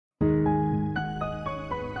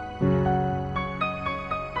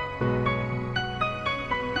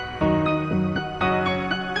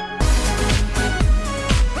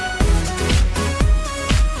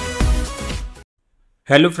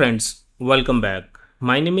Hello friends, welcome back.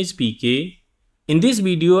 My name is PK. In this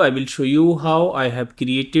video, I will show you how I have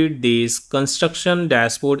created this construction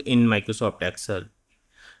dashboard in Microsoft Excel.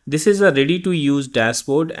 This is a ready to use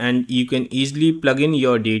dashboard and you can easily plug in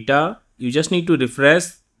your data. You just need to refresh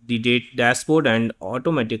the dashboard and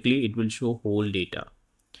automatically it will show whole data.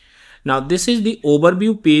 Now this is the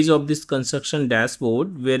overview page of this construction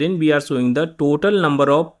dashboard wherein we are showing the total number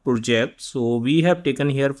of projects. So we have taken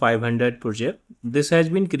here 500 projects. This has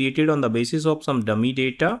been created on the basis of some dummy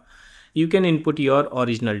data. You can input your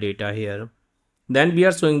original data here. Then we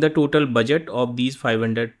are showing the total budget of these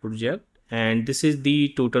 500 projects and this is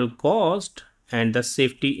the total cost and the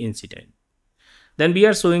safety incident. Then we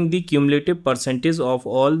are showing the cumulative percentage of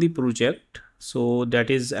all the project. So that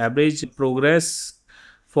is average progress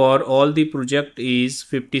for all the project is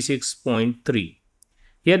 56.3.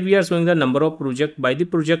 Here we are showing the number of project by the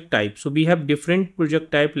project type. So we have different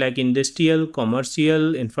project type like industrial,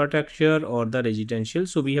 commercial, infrastructure or the residential.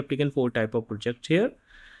 So we have taken 4 type of projects here.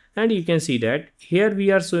 And you can see that here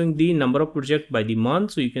we are showing the number of projects by the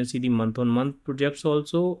month. So you can see the month on month projects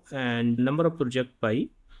also and number of projects by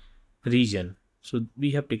region. So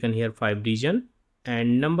we have taken here 5 region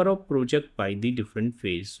and number of projects by the different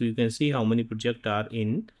phase. So you can see how many projects are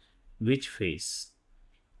in which phase.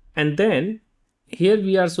 And then here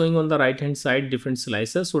we are showing on the right hand side different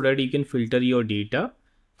slices so that you can filter your data.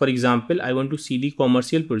 For example, I want to see the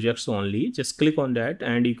commercial projects only. Just click on that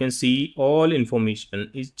and you can see all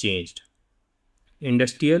information is changed.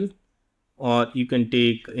 Industrial, or you can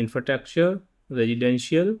take infrastructure,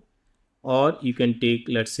 residential, or you can take,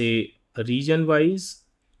 let's say, region wise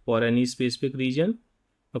for any specific region.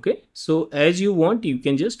 Okay, so as you want, you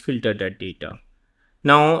can just filter that data.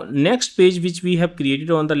 Now next page which we have created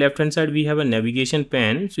on the left hand side, we have a navigation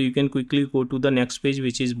pane. So you can quickly go to the next page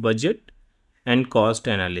which is budget and cost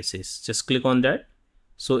analysis. Just click on that.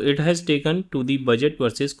 So it has taken to the budget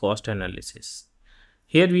versus cost analysis.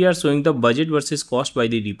 Here we are showing the budget versus cost by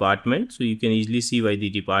the department. So you can easily see by the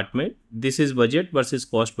department. This is budget versus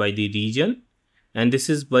cost by the region. And this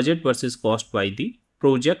is budget versus cost by the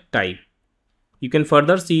project type. You can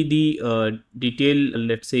further see the detail.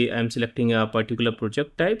 Let's say I'm selecting a particular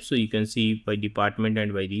project type. So you can see by department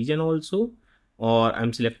and by region also. Or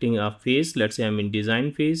I'm selecting a phase. Let's say I'm in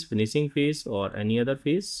design phase, finishing phase or any other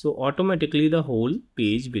phase. So automatically the whole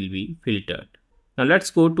page will be filtered. Now let's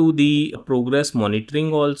go to the progress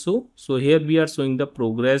monitoring also. So here we are showing the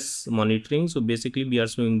progress monitoring. So basically we are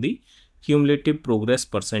showing the cumulative progress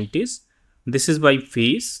percentage. This is by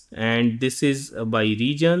phase and this is by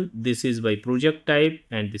region, this is by project type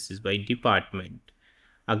and this is by department.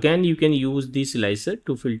 Again, you can use the slicer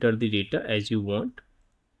to filter the data as you want.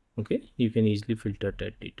 Okay, you can easily filter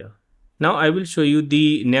that data. Now I will show you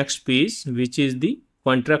the next page which is the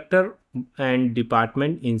contractor and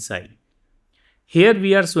department inside. Here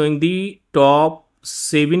we are showing the top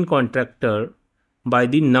 7 contractor by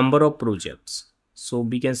the number of projects. So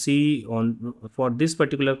we can see for this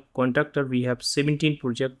particular contractor we have 17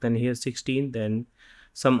 projects, then here 16, then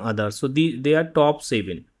some others. So they are top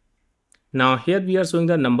 7. Now here we are showing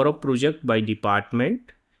the number of projects by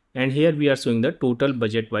department and here we are showing the total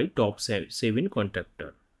budget by top 7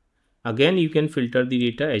 contractor. Again, you can filter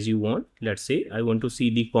the data as you want. Let's say I want to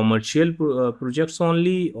see the commercial projects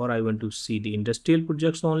only, or I want to see the industrial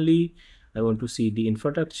projects only. I want to see the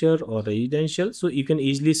infrastructure or residential. So you can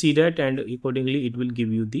easily see that and accordingly it will give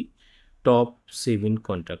you the top 7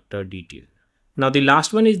 contractor detail. Now the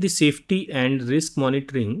last one is the safety and risk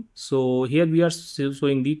monitoring. So here we are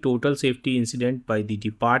showing the total safety incident by the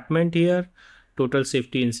department here, total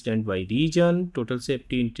safety incident by region, total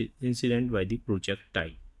safety incident by the project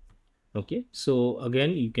type. Okay, so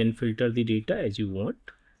again you can filter the data as you want.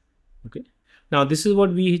 Okay. Now this is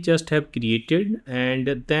what we just have created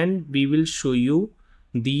and then we will show you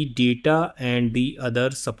the data and the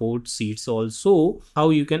other support sheets also,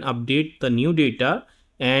 how you can update the new data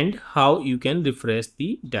and how you can refresh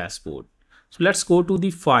the dashboard. So let's go to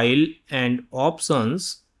the file and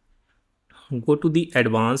options, go to the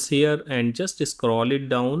advanced here and just scroll it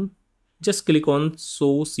down. Just click on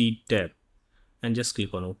show sheet tab and just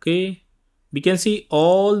click on OK. We can see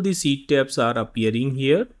all the sheet tabs are appearing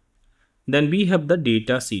here. Then we have the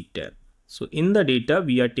data sheet tab. So in the data,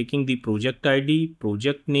 we are taking the project ID,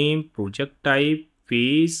 project name, project type,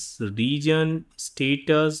 phase, region,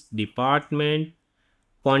 status, department,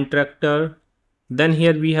 contractor. Then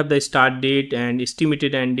here we have the start date and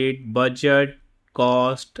estimated end date, budget,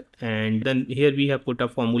 cost, and then here we have put a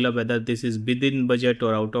formula whether this is within budget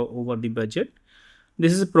or over the budget.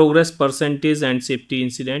 This is progress percentage and safety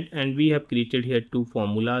incident, and we have created here 2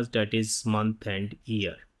 formulas, that is month and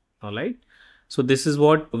year. All right, So this is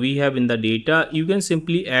what we have in the data. You can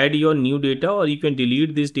simply add your new data or you can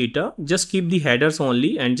delete this data. Just keep the headers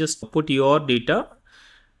only and just put your data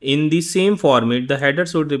in the same format. The header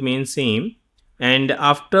should remain same. And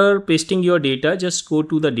after pasting your data, just go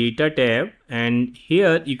to the data tab and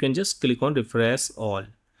here you can just click on refresh all.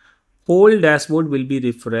 Whole dashboard will be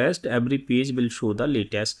refreshed. Every page will show the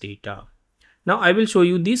latest data. Now I will show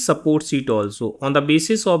you the support sheet also. On the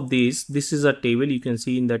basis of this is a table. You can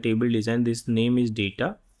see in the table design, this name is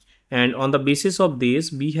data. And on the basis of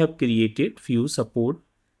this, we have created few support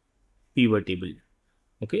pivot table.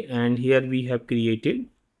 Okay, and here we have created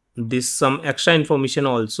this some extra information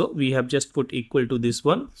also. We have just put equal to this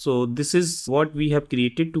one. So this is what we have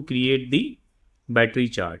created to create the battery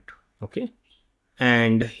chart. Okay,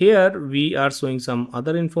 and here we are showing some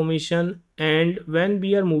other information. And when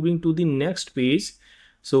we are moving to the next page,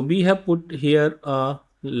 so we have put here a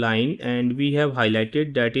line and we have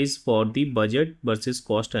highlighted that is for the budget versus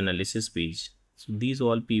cost analysis page. So these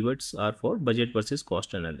all pivots are for budget versus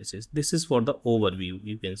cost analysis. This is for the overview,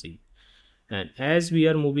 you can see. And as we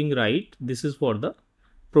are moving right, this is for the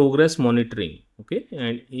progress monitoring. Okay,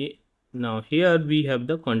 and now here we have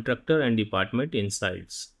the contractor and department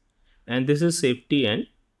insights, and this is safety and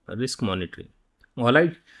risk monitoring. All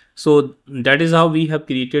right, so that is how we have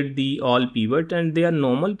created the all pivot, and they are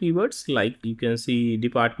normal pivots. Like you can see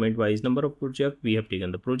department wise number of project, we have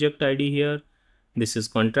taken the project ID here. This is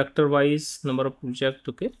contractor wise number of project.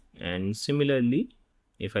 Okay, and similarly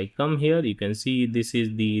if I come here, you can see this is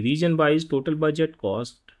the region wise total budget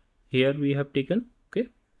cost. Here we have taken. Okay,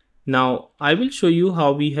 now I will show you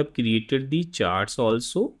how we have created the charts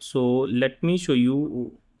also. So let me show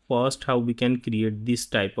you first how we can create this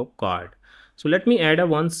type of card. So let me add a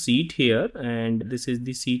one sheet here, and this is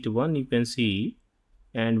the sheet 1, you can see.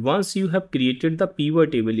 And once you have created the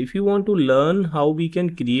pivot table, if you want to learn how we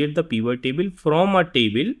can create the pivot table from a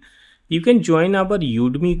table, you can join our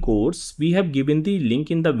Udemy course. We have given the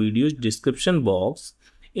link in the video's description box.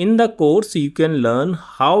 In the course, you can learn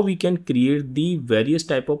how we can create the various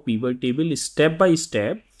type of pivot table step by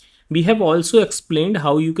step. We have also explained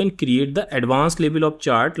how you can create the advanced level of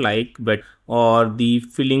chart like or the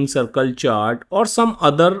filling circle chart or some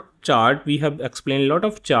other chart. We have explained a lot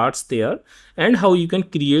of charts there and how you can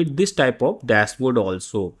create this type of dashboard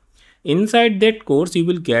also. Inside that course, you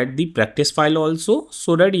will get the practice file also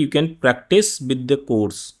so that you can practice with the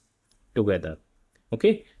course together.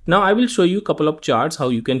 Okay, now I will show you a couple of charts how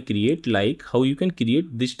you can create, like how you can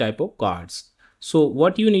create this type of cards. So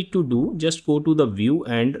what you need to do, just go to the view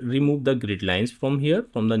and remove the grid lines from here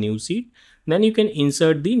from the new sheet. Then you can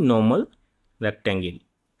insert the normal rectangle.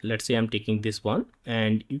 Let's say I'm taking this one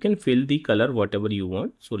and you can fill the color whatever you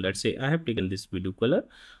want. So let's say I have taken this blue color,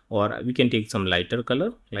 or we can take some lighter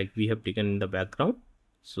color like we have taken in the background.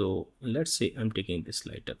 So let's say I'm taking this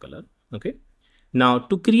lighter color. Okay, now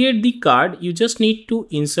to create the card, you just need to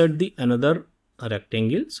insert the another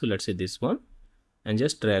rectangle. So let's say this one and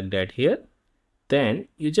just drag that here. Then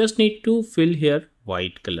you just need to fill here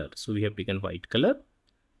white color. So we have taken white color,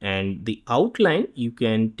 and the outline you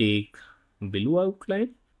can take blue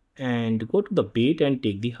outline and go to the bait and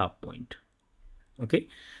take the half point. Okay,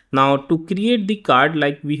 now to create the card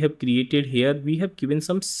like we have created here, we have given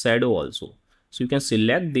some shadow also. So you can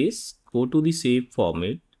select this, go to the shape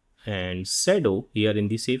format and shadow here in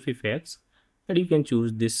the shape effects, and you can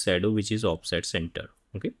choose this shadow which is offset center.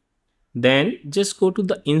 Okay, then just go to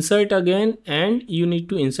the insert again and you need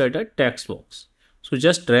to insert a text box. So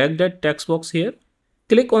just drag that text box here,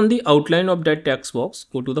 click on the outline of that text box,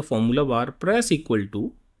 go to the formula bar, press equal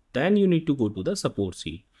to, then you need to go to the support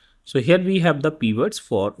sheet. So here we have the pivots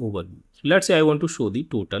for overview. So let's say I want to show the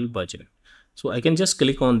total budget. So I can just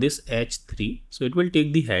click on this H3. So it will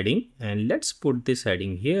take the heading, and let's put this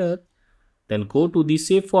heading here. Then go to the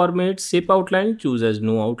shape format, shape outline, choose as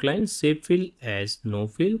no outline, shape fill as no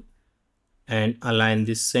fill, and align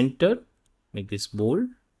this center, make this bold,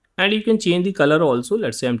 and you can change the color also.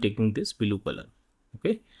 Let's say I'm taking this blue color.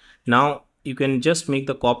 Okay, now you can just make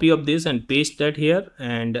the copy of this and paste that here,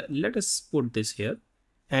 and let us put this here.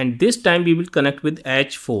 And this time we will connect with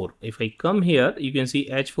H4. If I come here, you can see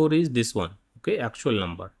H4 is this one. Okay, actual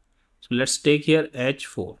number. So let's take here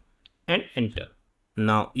H4 and enter.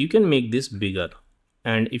 Now you can make this bigger,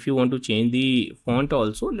 and if you want to change the font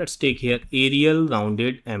also, let's take here Arial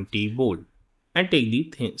rounded empty bold and take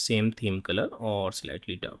the same theme color or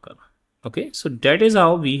slightly darker. Okay, so that is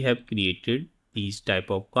how we have created these type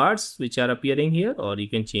of cards which are appearing here, or you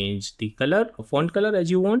can change the color, font color as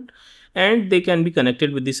you want, and they can be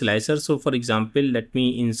connected with the slicer. So for example, let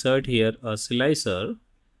me insert here a slicer,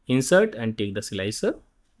 insert and take the slicer.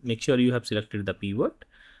 Make sure you have selected the pivot.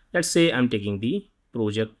 Let's say I'm taking the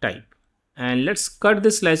project type, and let's cut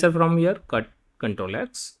the slicer from here. Cut Ctrl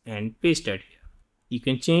X and paste it here. You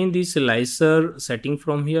can change the slicer setting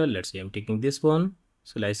from here. Let's say I'm taking this one,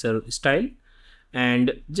 slicer style,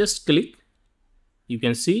 and just click. You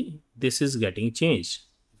can see this is getting changed.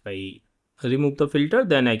 If I remove the filter,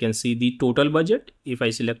 then I can see the total budget. If I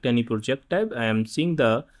select any project type, I am seeing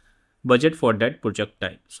the budget for that project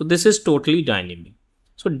type. So this is totally dynamic.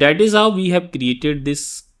 So that is how we have created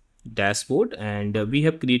this dashboard, and we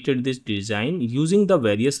have created this design using the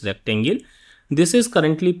various rectangle. This is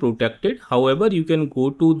currently protected. However, you can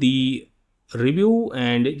go to the review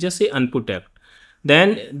and just say unprotect.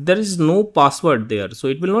 Then there is no password there, so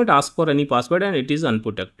it will not ask for any password and it is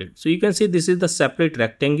unprotected. So you can see this is the separate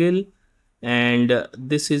rectangle, and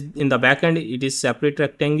this is in the back end, it is separate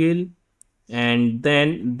rectangle, and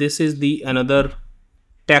then this is the another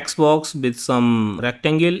text box with some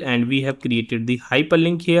rectangle, and we have created the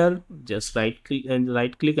hyperlink here. Just right click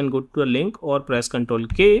and go to a link, or press Ctrl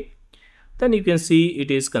K. Then you can see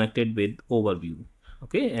it is connected with overview.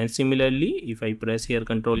 Okay, and similarly if I press here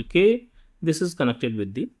Ctrl K, this is connected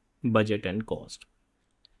with the budget and cost.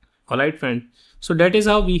 Alright friends, so that is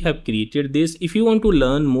how we have created this. If you want to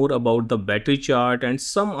learn more about the battery chart and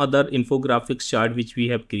some other infographics chart which we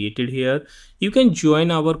have created here, you can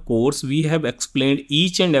join our course. We have explained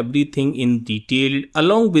each and everything in detail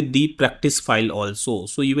along with the practice file also.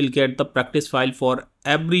 So you will get the practice file for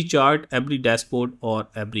every chart, every dashboard, or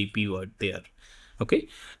every pivot there. Okay,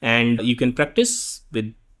 and you can practice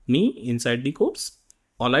with me inside the course.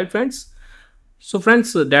 Alright friends. So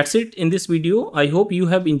friends, that's it in this video. I hope you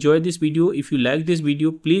have enjoyed this video. If you like this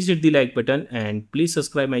video, please hit the like button and please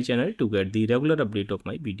subscribe my channel to get the regular update of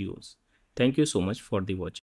my videos. Thank you so much for the watching.